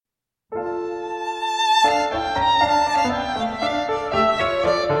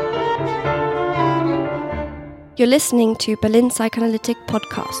You're listening to Berlin Psychoanalytic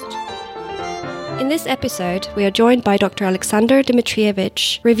Podcast. In this episode, we are joined by Dr. Aleksandar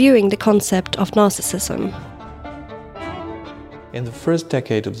Dimitrijevic, reviewing the concept of narcissism. In the first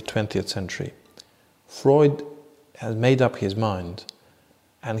decade of the 20th century, Freud had made up his mind,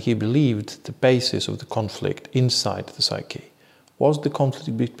 and he believed the basis of the conflict inside the psyche was the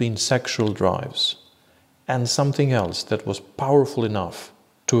conflict between sexual drives and something else that was powerful enough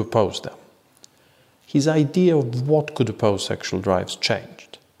to oppose them. His idea of what could oppose sexual drives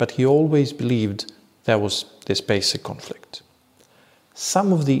changed, but he always believed there was this basic conflict.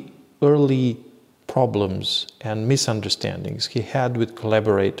 Some of the early problems and misunderstandings he had with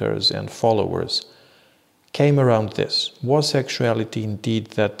collaborators and followers came around this. Was sexuality indeed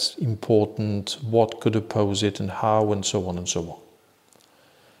that important? What could oppose it and how, and so on and so on.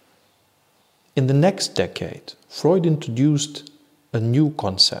 In the next decade, Freud introduced a new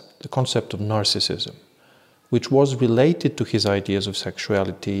concept, the concept of narcissism, which was related to his ideas of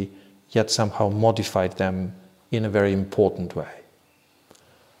sexuality, yet somehow modified them in a very important way.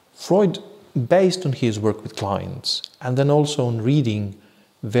 Freud, based on his work with clients, and then also on reading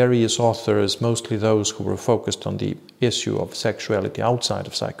various authors, mostly those who were focused on the issue of sexuality outside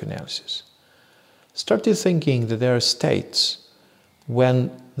of psychoanalysis, started thinking that there are states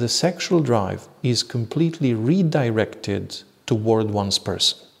when the sexual drive is completely redirected toward one's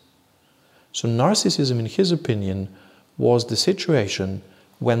person. So narcissism, in his opinion, was the situation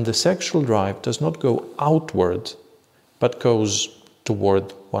when the sexual drive does not go outward, but goes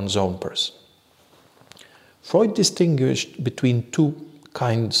toward one's own person. Freud distinguished between two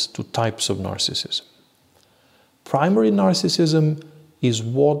types of narcissism. Primary narcissism is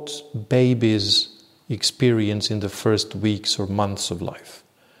what babies experience in the first weeks or months of life.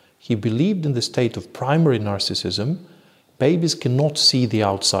 He believed in the state of primary narcissism. Babies cannot see the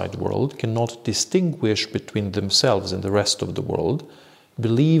outside world, cannot distinguish between themselves and the rest of the world,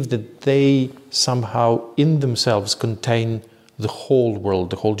 believe that they somehow in themselves contain the whole world,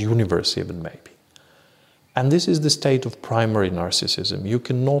 the whole universe even maybe. And this is the state of primary narcissism. You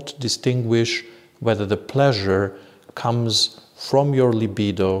cannot distinguish whether the pleasure comes from your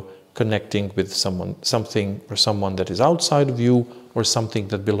libido connecting with something or someone that is outside of you, or something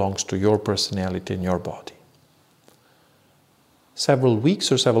that belongs to your personality and your body. Several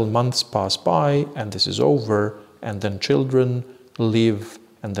weeks or several months pass by, and this is over, and then children live,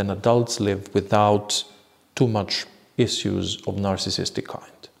 and then adults live without too much issues of narcissistic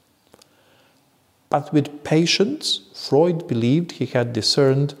kind. But with patients, Freud believed he had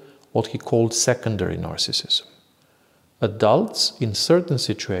discerned what he called secondary narcissism. Adults in certain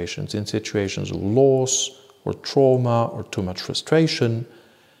situations, in situations of loss or trauma or too much frustration,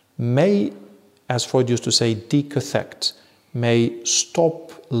 may, as Freud used to say, decathect, may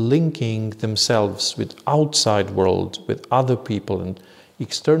stop linking themselves with outside world, with other people and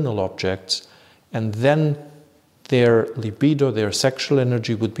external objects, and then their libido, their sexual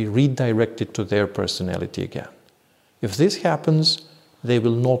energy would be redirected to their personality again. If this happens, they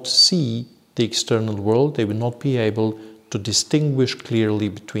will not see the external world, they will not be able to distinguish clearly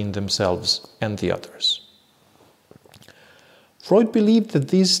between themselves and the others. Freud believed that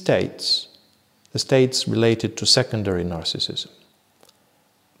these states, the states related to secondary narcissism,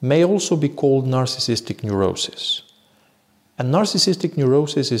 may also be called narcissistic neurosis. And narcissistic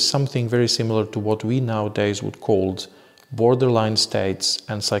neurosis is something very similar to what we nowadays would call borderline states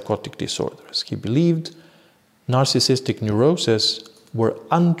and psychotic disorders. He believed narcissistic neurosis were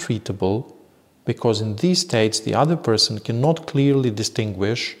untreatable because in these states the other person cannot clearly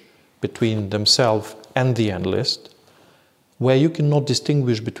distinguish between themselves and the analyst. Where you cannot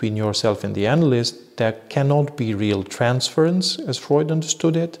distinguish between yourself and the analyst, there cannot be real transference, as Freud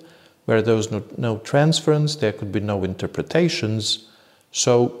understood it. Where there was no transference, there could be no interpretations,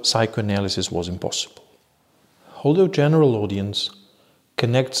 so psychoanalysis was impossible. Although general audience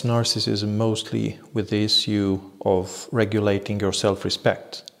connects narcissism mostly with the issue of regulating your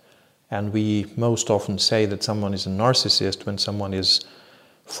self-respect, and we most often say that someone is a narcissist when someone is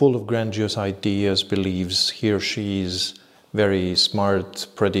full of grandiose ideas, believes he or she is very smart,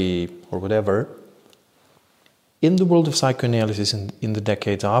 pretty, or whatever. In the world of psychoanalysis in the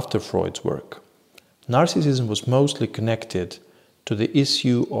decades after Freud's work, narcissism was mostly connected to the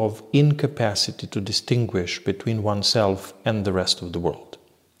issue of incapacity to distinguish between oneself and the rest of the world.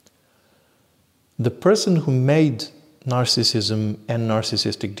 The person who made narcissism and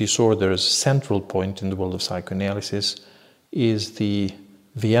narcissistic disorders central point in the world of psychoanalysis is the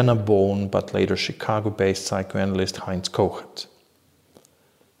Vienna-born but later Chicago-based psychoanalyst Heinz Kohut.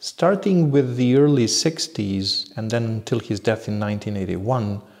 Starting with the early 60s and then until his death in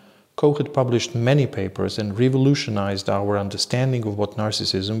 1981, Koch had published many papers and revolutionized our understanding of what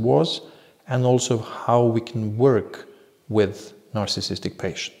narcissism was and also how we can work with narcissistic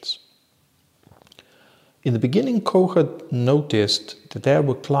patients. In the beginning, Koch had noticed that there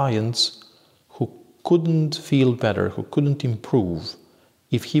were clients who couldn't feel better, who couldn't improve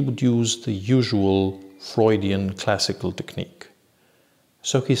if he would use the usual Freudian classical technique.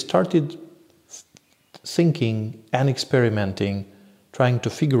 So he started thinking and experimenting, trying to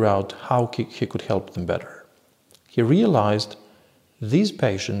figure out how he could help them better. He realized these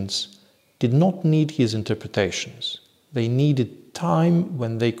patients did not need his interpretations. They needed time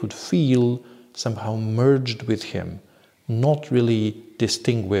when they could feel somehow merged with him, not really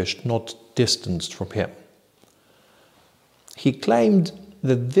distinguished, not distanced from him. He claimed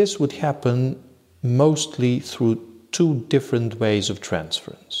that this would happen mostly through two different ways of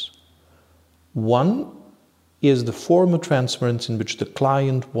transference. One is the form of transference in which the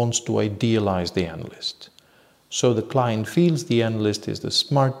client wants to idealize the analyst. So the client feels the analyst is the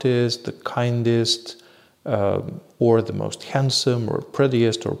smartest, the kindest, or the most handsome or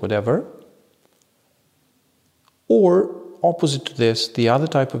prettiest or whatever. Or, opposite to this, the other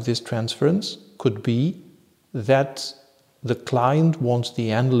type of this transference could be that the client wants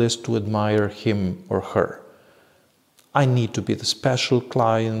the analyst to admire him or her. I need to be the special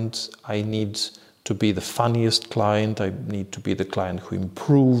client, I need to be the funniest client, I need to be the client who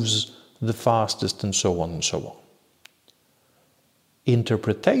improves the fastest, and so on and so on.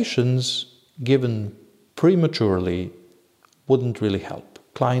 Interpretations given prematurely wouldn't really help.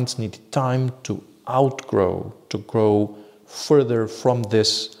 Clients need time to outgrow, to grow further from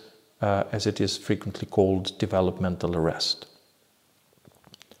this, as it is frequently called, developmental arrest.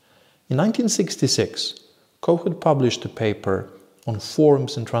 In 1966, Koch had published a paper on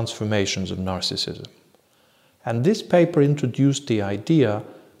forms and transformations of narcissism. And this paper introduced the idea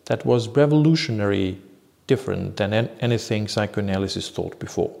that was revolutionary, different than anything psychoanalysis thought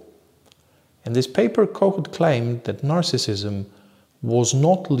before. In this paper, Koch had claimed that narcissism was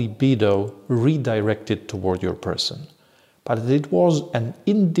not libido redirected toward your person, but that it was an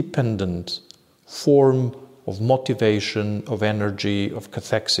independent form of motivation, of energy, of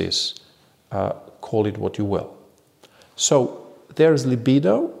cathexis, call it what you will. So there's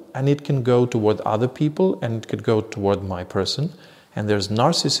libido, and it can go toward other people, and it could go toward my person, and there's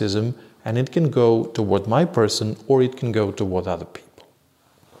narcissism, and it can go toward my person, or it can go toward other people.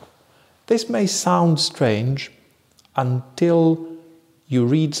 This may sound strange until you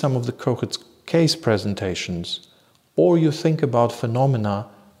read some of the Koch's case presentations, or you think about phenomena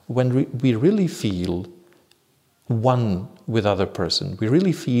when we really feel one with other person. We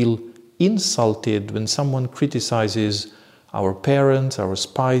really feel insulted when someone criticizes our parents, our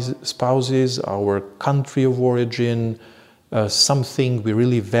spouses, our country of origin, something we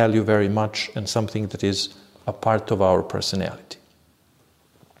really value very much and something that is a part of our personality.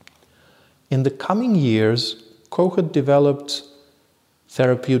 In the coming years, Koch had developed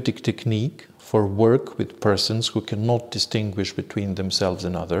therapeutic technique for work with persons who cannot distinguish between themselves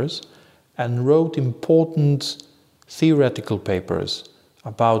and others, and wrote important theoretical papers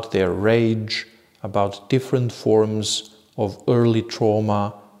about their rage, about different forms of early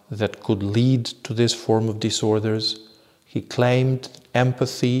trauma that could lead to this form of disorders. He claimed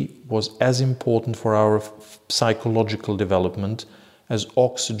empathy was as important for our psychological development as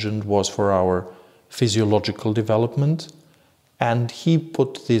oxygen was for our physiological development. And he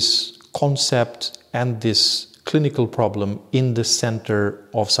put this concept and this clinical problem in the center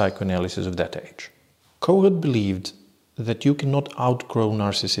of psychoanalysis of that age. Koch had believed that you cannot outgrow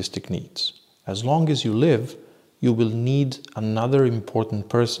narcissistic needs. As long as you live, you will need another important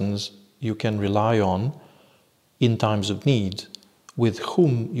persons you can rely on in times of need, with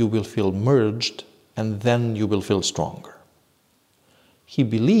whom you will feel merged, and then you will feel stronger. He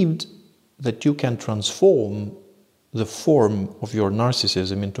believed that you can transform the form of your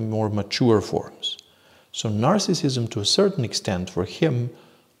narcissism into more mature forms. So narcissism, to a certain extent, for him,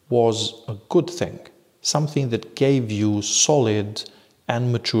 was a good thing, something that gave you solid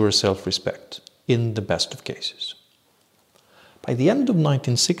and mature self-respect, in the best of cases. By the end of the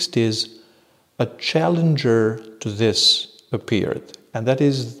 1960s, a challenger to this appeared, and that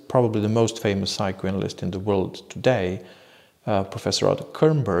is probably the most famous psychoanalyst in the world today, Professor Otto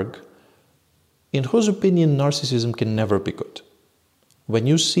Kernberg, in whose opinion narcissism can never be good. When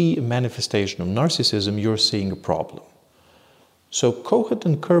you see a manifestation of narcissism, you're seeing a problem. So Koch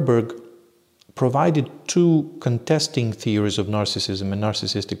and Kernberg provided two contesting theories of narcissism and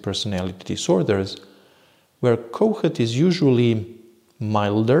narcissistic personality disorders, where Koch is usually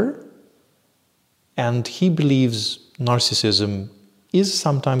milder, and he believes narcissism is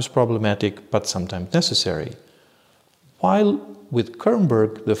sometimes problematic but sometimes necessary. While with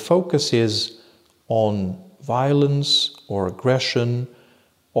Kernberg the focus is on violence or aggression,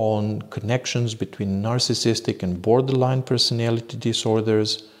 on connections between narcissistic and borderline personality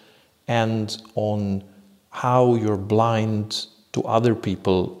disorders, and on how you're blind to other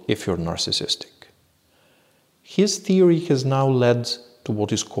people if you're narcissistic. His theory has now led to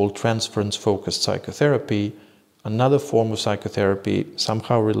what is called transference-focused psychotherapy, another form of psychotherapy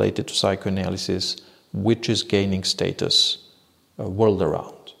somehow related to psychoanalysis, which is gaining status world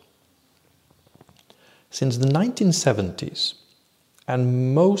around. Since the 1970s,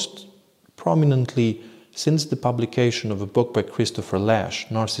 and most prominently since the publication of a book by Christopher Lasch,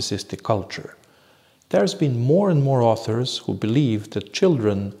 Narcissistic Culture, there's been more and more authors who believe that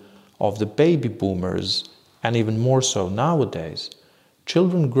children of the baby boomers, and even more so nowadays,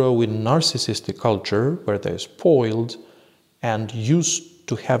 children grow in narcissistic culture where they're spoiled and used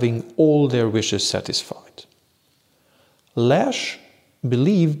to having all their wishes satisfied. Lasch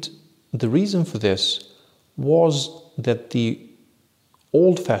believed the reason for this was that the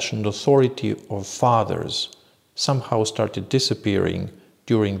old-fashioned authority of fathers somehow started disappearing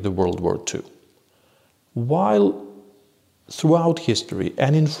during the World War II. While throughout history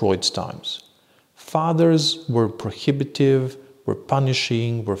and in Freud's times, fathers were prohibitive, were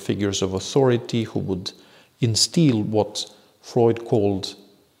punishing, were figures of authority who would instill what Freud called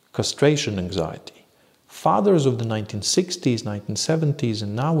castration anxiety. Fathers of the 1960s, 1970s,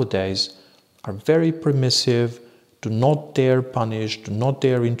 and nowadays are very permissive, do not dare punish, do not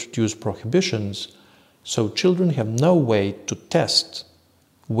dare introduce prohibitions, so children have no way to test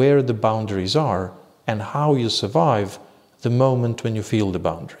where the boundaries are and how you survive the moment when you feel the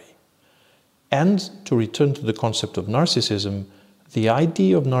boundary. And to return to the concept of narcissism, the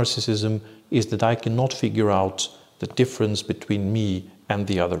idea of narcissism is that I cannot figure out the difference between me and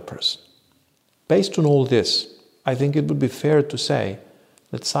the other person. Based on all this, I think it would be fair to say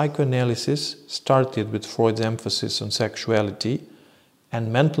that psychoanalysis started with Freud's emphasis on sexuality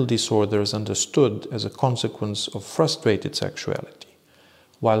and mental disorders understood as a consequence of frustrated sexuality.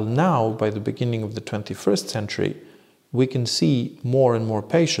 While now, by the beginning of the 21st century, we can see more and more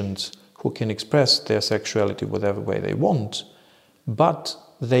patients who can express their sexuality whatever way they want, but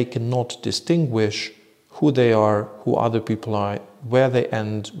they cannot distinguish who they are, who other people are, where they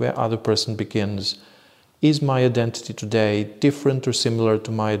end, where other person begins. Is my identity today different or similar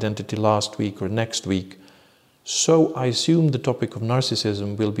to my identity last week or next week? So I assume the topic of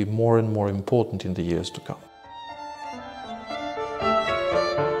narcissism will be more and more important in the years to come.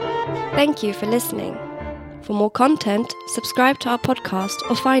 Thank you for listening. For more content, subscribe to our podcast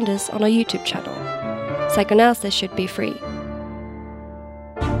or find us on our YouTube channel. Psychoanalysis should be free.